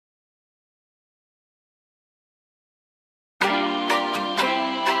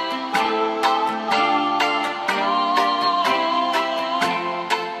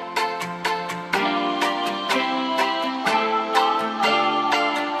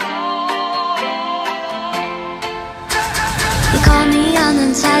You call me on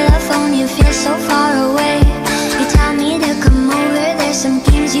the telephone, you feel so far away. You tell me to come over, there's some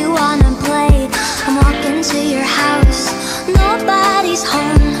games you wanna play. I'm walking to your house, nobody's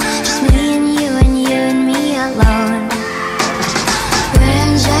home, just me and you and me alone.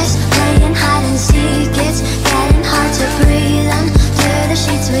 We're just playing hide and seek, it's getting hard to breathe under the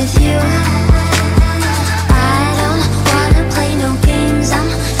sheets with you. I don't wanna play no games, I'm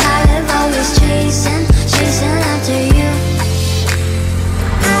tired of always chasing after you.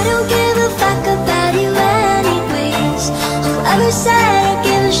 I don't give a fuck about you anyways. Whoever said I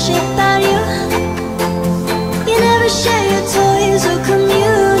give a shit about you? You never share your toys or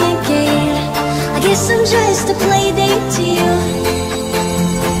communicate. I guess I'm just a play date to you.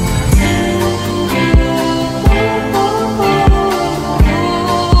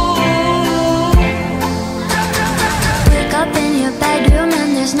 Wake up in your bedroom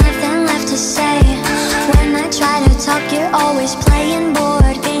and there's nothing left to say. When I try to talk, you're always playing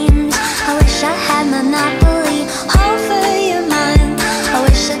board games. I wish I had Monopoly over your mind. I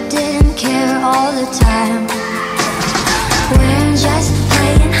wish I didn't care all the time. We're just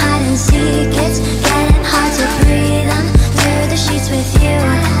playing hide and seek, it's getting hard to breathe under the sheets with you.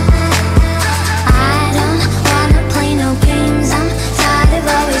 I don't wanna play no games, I'm tired of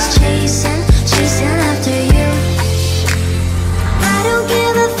always chasing after you. I don't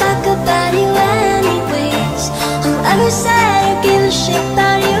give a fuck about you anyways. Whoever said I give a shit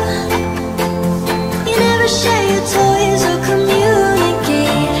about you? You never share your toys or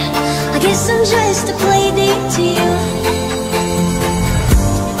communicate. I guess I'm just a play date to you.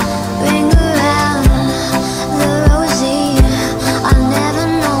 Ring around the rosy, I never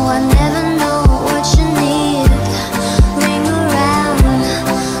know what you need. Ring around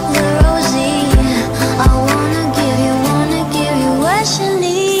the rosy, I wanna give you what you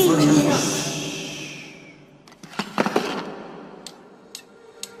need.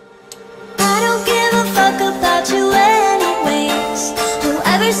 I don't give a fuck about you anyways.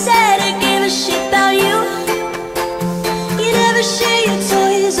 Whoever said I give a shit about you? You never share your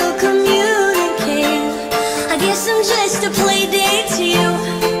toys or communicate. I guess I'm just a play date to you.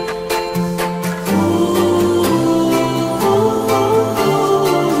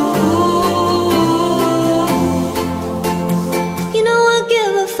 You know I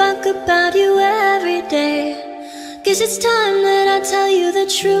give a fuck about you every day. Guess it's time that I tell you the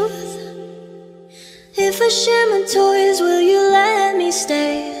truth. If I share my toys, will you let me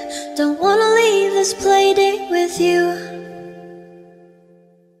stay? Don't wanna leave this play date with you.